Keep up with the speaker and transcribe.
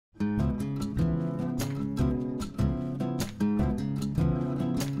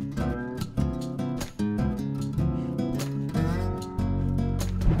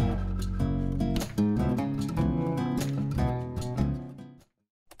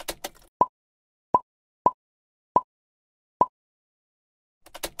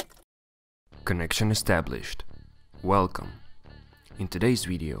Connection established. Welcome. In today's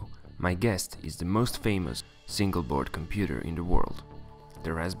video, my guest is the most famous single-board computer in the world,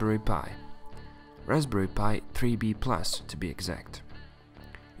 the Raspberry Pi. Raspberry Pi 3B Plus to be exact.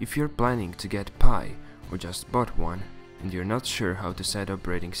 If you're planning to get Pi or just bought one and you're not sure how to set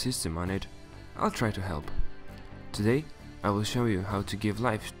operating system on it, I'll try to help. Today, I will show you how to give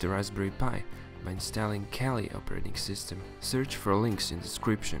life to Raspberry Pi by installing Kali operating system. Search for links in the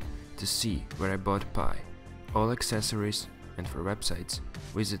description to see where I bought Pi, all accessories and for websites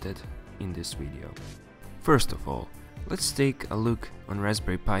visited in this video. First of all, let's take a look on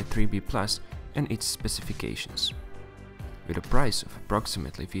Raspberry Pi 3B Plus and its specifications. With a price of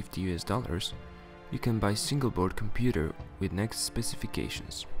approximately $50 US, you can buy single-board computer with next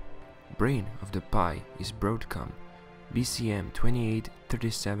specifications. Brain of the Pi is Broadcom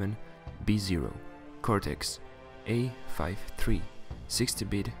BCM2837B0 Cortex A53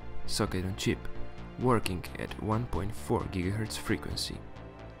 60-bit socket on chip, working at 1.4 GHz frequency.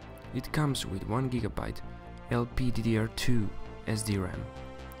 It comes with 1 GB LPDDR2 SDRAM,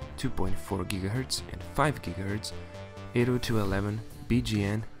 2.4 GHz and 5 GHz 802.11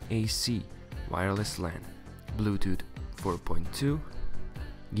 BGN wireless LAN, Bluetooth 4.2,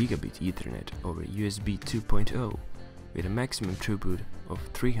 Gigabit Ethernet over USB 2.0 with a maximum throughput of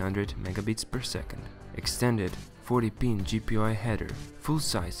 300 megabits per second, extended 40-pin GPIO header,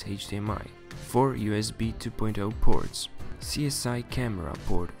 full-size HDMI, 4 USB 2.0 ports, CSI camera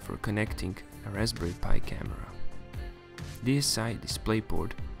port for connecting a Raspberry Pi camera, DSi display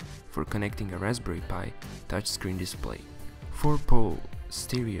port for connecting a Raspberry Pi touchscreen display, 4-pole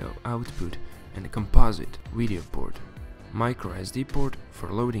stereo output and a composite video port, micro SD port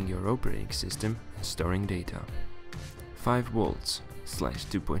for loading your operating system and storing data, 5 volts /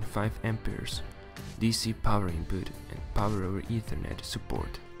 2.5 amperes DC power input and power over Ethernet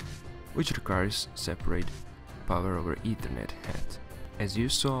support, which requires separate power over Ethernet hat. As you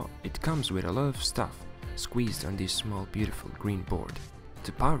saw, it comes with a lot of stuff squeezed on this small beautiful green board.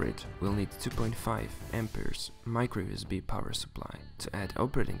 To power it, we'll need 2.5 amperes micro USB power supply. To add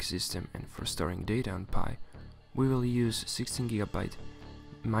operating system and for storing data on Pi, we will use 16 GB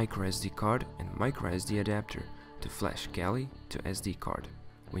micro SD card and micro SD adapter to flash Kali to SD card.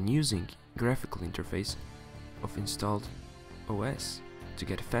 When using graphical interface of installed OS to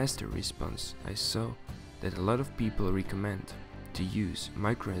get faster response, I saw that a lot of people recommend to use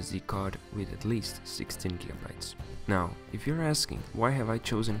micro SD card with at least 16 GB. Now, if you're asking why have I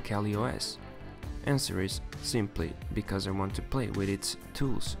chosen Kali OS, answer is simply because I want to play with its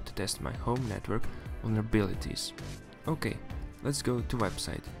tools to test my home network vulnerabilities. Okay, let's go to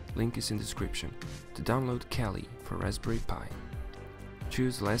website, link is in description, to download Kali for Raspberry Pi.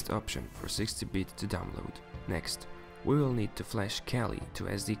 Choose last option for 60-bit to download. Next, we will need to flash Kali to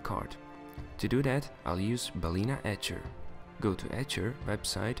SD card. To do that, I'll use Balena Etcher. Go to Etcher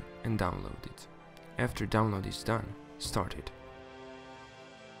website and download it. After download is done, start it.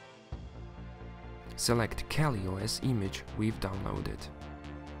 Select Kali OS image we've downloaded.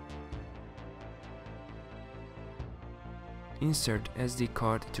 Insert SD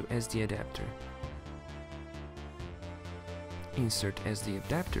card to SD adapter. Insert SD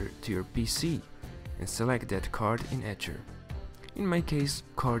adapter to your PC and select that card in Etcher. In my case,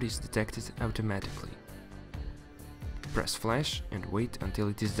 card is detected automatically. Press flash and wait until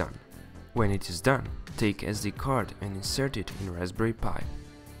it is done. When it is done, take SD card and insert it in Raspberry Pi.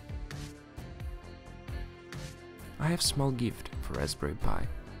 I have small gift for Raspberry Pi.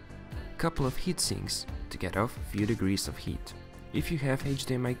 Couple of heat sinks to get off a few degrees of heat. If you have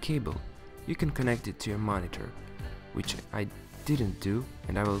HDMI cable, you can connect it to your monitor, which I didn't do,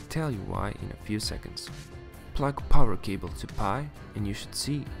 and I will tell you why in a few seconds. Plug power cable to Pi and you should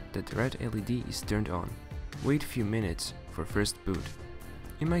see that the red LED is turned on. Wait a few minutes for first boot.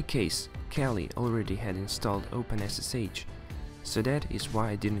 In my case, Kali already had installed OpenSSH, so that is why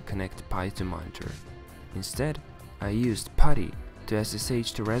I didn't connect Pi to monitor. Instead, I used PuTTY to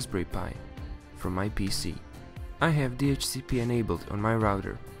SSH to Raspberry Pi from my PC. I have DHCP enabled on my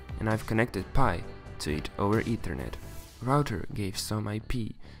router and I've connected Pi to it over Ethernet. Router gave some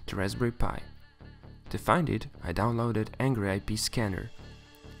IP to Raspberry Pi. To find it, I downloaded Angry IP Scanner,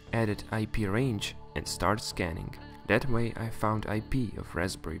 added IP range and started scanning. That way I found IP of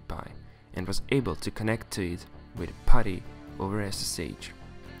Raspberry Pi and was able to connect to it with PuTTY over SSH.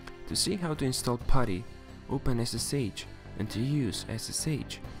 To see how to install PuTTY, open SSH and to use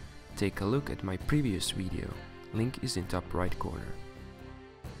SSH, take a look at my previous video, link is in top right corner.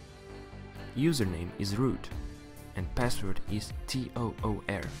 Username is root and password is TOOR.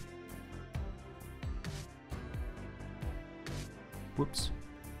 Whoops.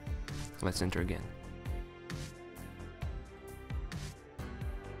 Let's enter again.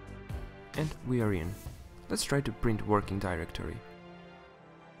 And we are in. Let's try to print working directory.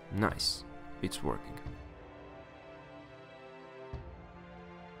 Nice, it's working.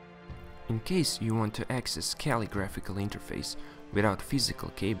 In case you want to access Kali graphical interface without physical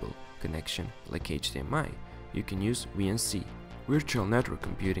cable connection like HDMI, you can use VNC. Virtual Network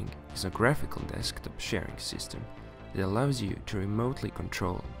Computing is a graphical desktop sharing system that allows you to remotely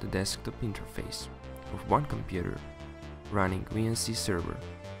control the desktop interface of one computer running VNC server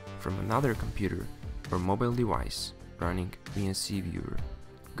from another computer or mobile device running VNC viewer.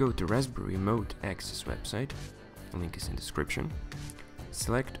 Go to Raspberry Remote Access website, link is in description,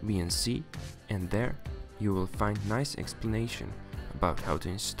 select VNC, and there you will find nice explanation about how to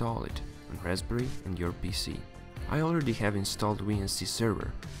install it on Raspberry and your PC. I already have installed VNC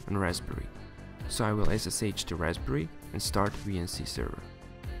server on Raspberry, so I will SSH to Raspberry and start VNC server.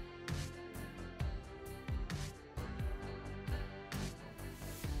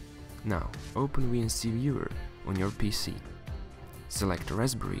 Now open VNC viewer on your PC. Select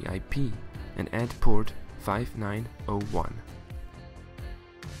Raspberry IP and add port 5901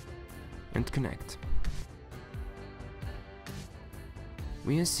 and connect.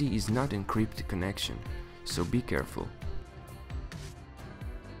 VNC is not encrypted connection, so be careful.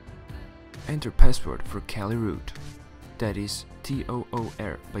 Enter password for Kali root, that is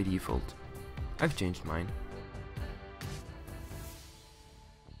TOOR by default. I've changed mine.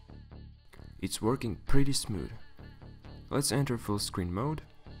 It's working pretty smooth. Let's enter full screen mode.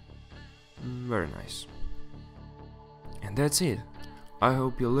 Very nice. And that's it. I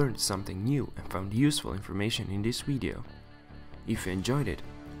hope you learned something new and found useful information in this video. If you enjoyed it,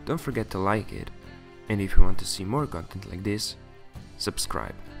 don't forget to like it, and if you want to see more content like this,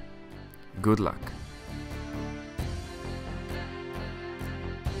 subscribe. Good luck!